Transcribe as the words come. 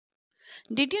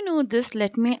Did you know this?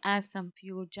 Let me ask some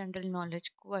few general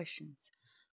knowledge questions.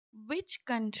 Which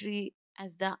country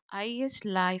has the highest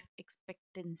life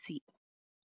expectancy?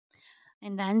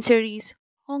 And the answer is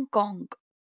Hong Kong.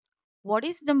 What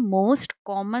is the most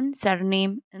common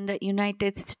surname in the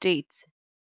United States?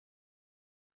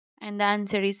 And the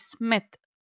answer is Smith.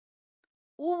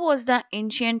 Who was the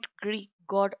ancient Greek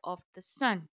god of the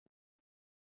sun?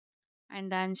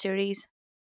 And the answer is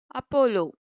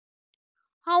Apollo.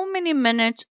 How many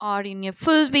minutes are in a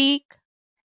full week?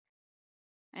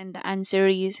 And the answer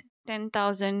is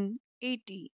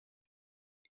 10,080.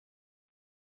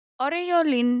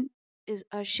 Aureolin is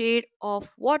a shade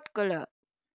of what color?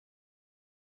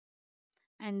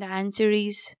 And the answer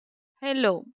is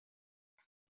hello.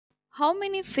 How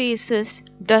many faces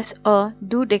does a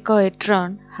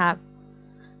dodecahedron have?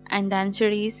 And the answer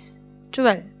is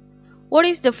 12. What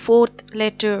is the fourth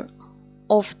letter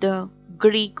of the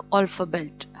Greek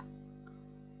alphabet?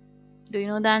 Do you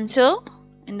know the answer?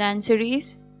 And the answer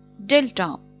is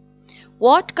Delta.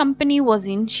 What company was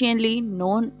initially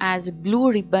known as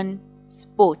Blue Ribbon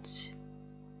Sports?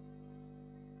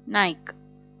 Nike.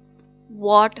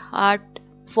 What art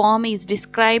form is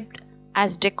described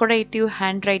as decorative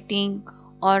handwriting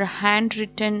or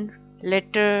handwritten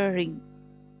lettering?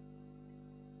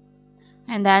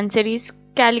 And the answer is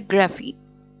calligraphy.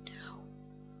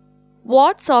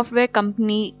 What software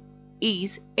company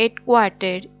is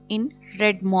headquartered in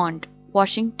Redmond,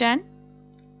 Washington?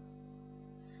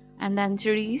 And the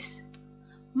answer is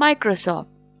Microsoft.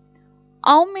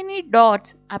 How many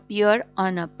dots appear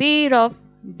on a pair of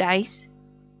dice?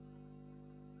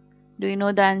 Do you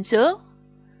know the answer?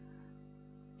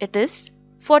 It is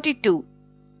 42.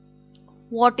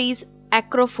 What is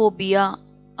acrophobia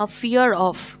a fear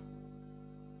of?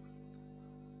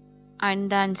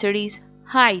 And the answer is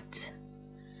heights.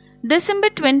 December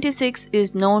 26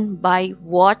 is known by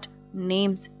what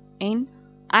names in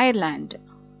Ireland?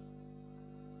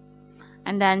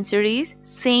 And the answer is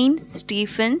Saint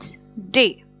Stephen's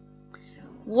Day.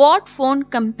 What phone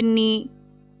company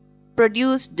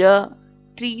produced the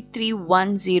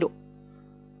 3310?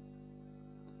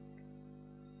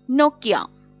 Nokia.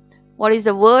 What is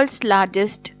the world's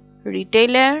largest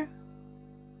retailer?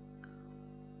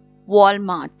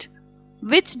 Walmart.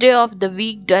 Which day of the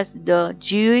week does the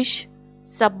Jewish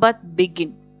Sabbath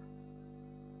begin?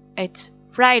 It's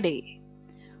Friday.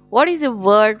 What is a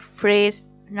word, phrase,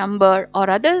 number, or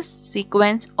other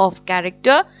sequence of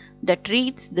character that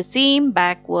reads the same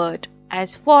backward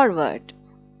as forward?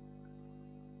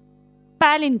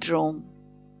 Palindrome.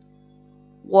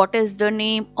 What is the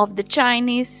name of the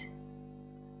Chinese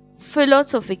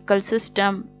philosophical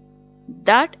system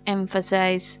that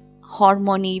emphasizes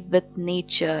harmony with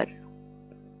nature?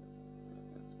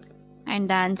 And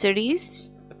the answer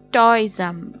is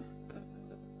Taoism.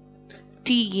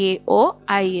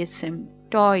 Taoism.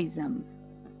 Taoism.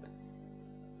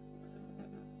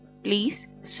 Please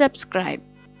subscribe.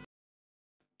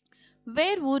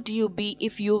 Where would you be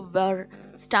if you were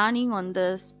standing on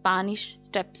the Spanish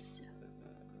steps?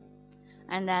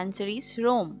 And the answer is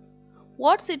Rome.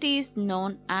 What city is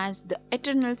known as the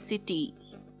Eternal City?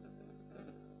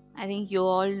 I think you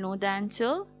all know the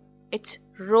answer. It's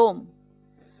Rome.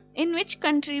 In which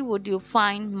country would you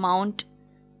find Mount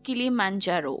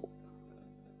Kilimanjaro?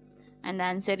 And the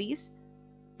answer is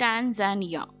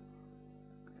Tanzania.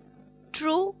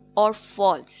 True or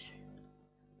false?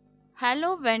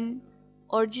 Halloween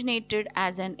originated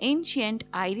as an ancient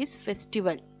Irish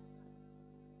festival.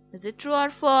 Is it true or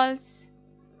false?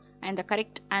 And the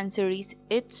correct answer is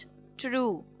it's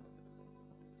true.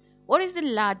 What is the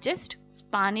largest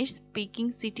Spanish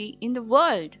speaking city in the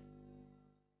world?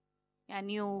 Can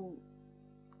you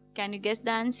guess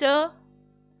the answer?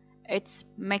 It's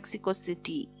Mexico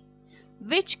City.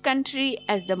 Which country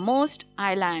has the most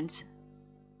islands?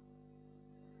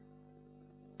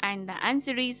 And the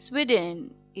answer is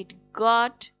Sweden. It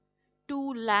got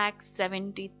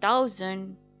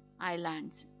 270,000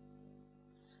 islands.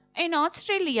 In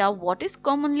Australia, what is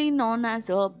commonly known as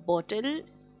a bottle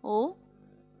or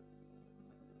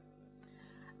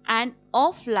an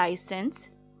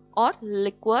off-license or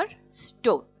liquor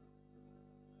store?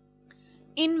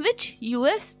 In which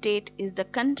US state is the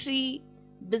country's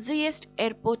busiest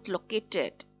airport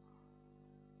located?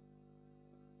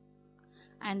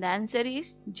 And the answer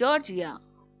is Georgia.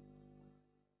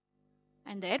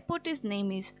 And the airport's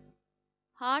name is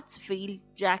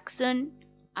Hartsfield-Jackson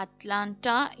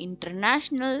Atlanta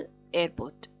International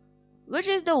Airport, which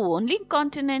is the only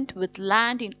continent with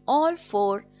land in all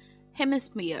four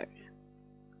hemispheres.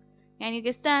 Can you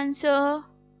guess the answer?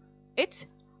 It's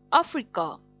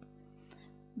Africa.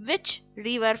 Which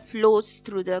river flows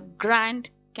through the Grand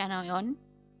Canyon?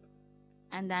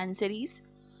 And the answer is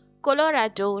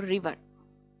Colorado River.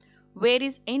 Where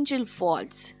is Angel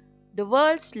Falls, the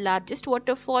world's largest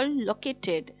waterfall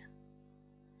located?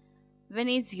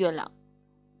 Venezuela.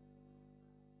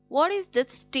 What is the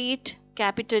state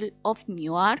capital of New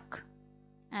York?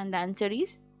 And the answer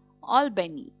is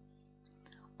Albany.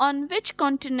 On which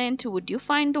continent would you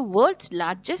find the world's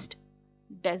largest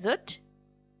desert?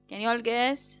 Can you all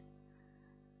guess?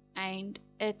 And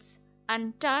it's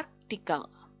Antarctica.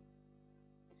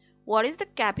 What is the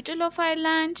capital of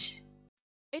Ireland?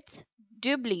 It's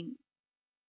Dublin.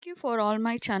 Thank you for all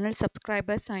my channel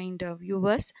subscribers and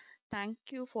viewers. Thank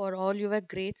you for all your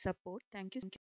great support. Thank you.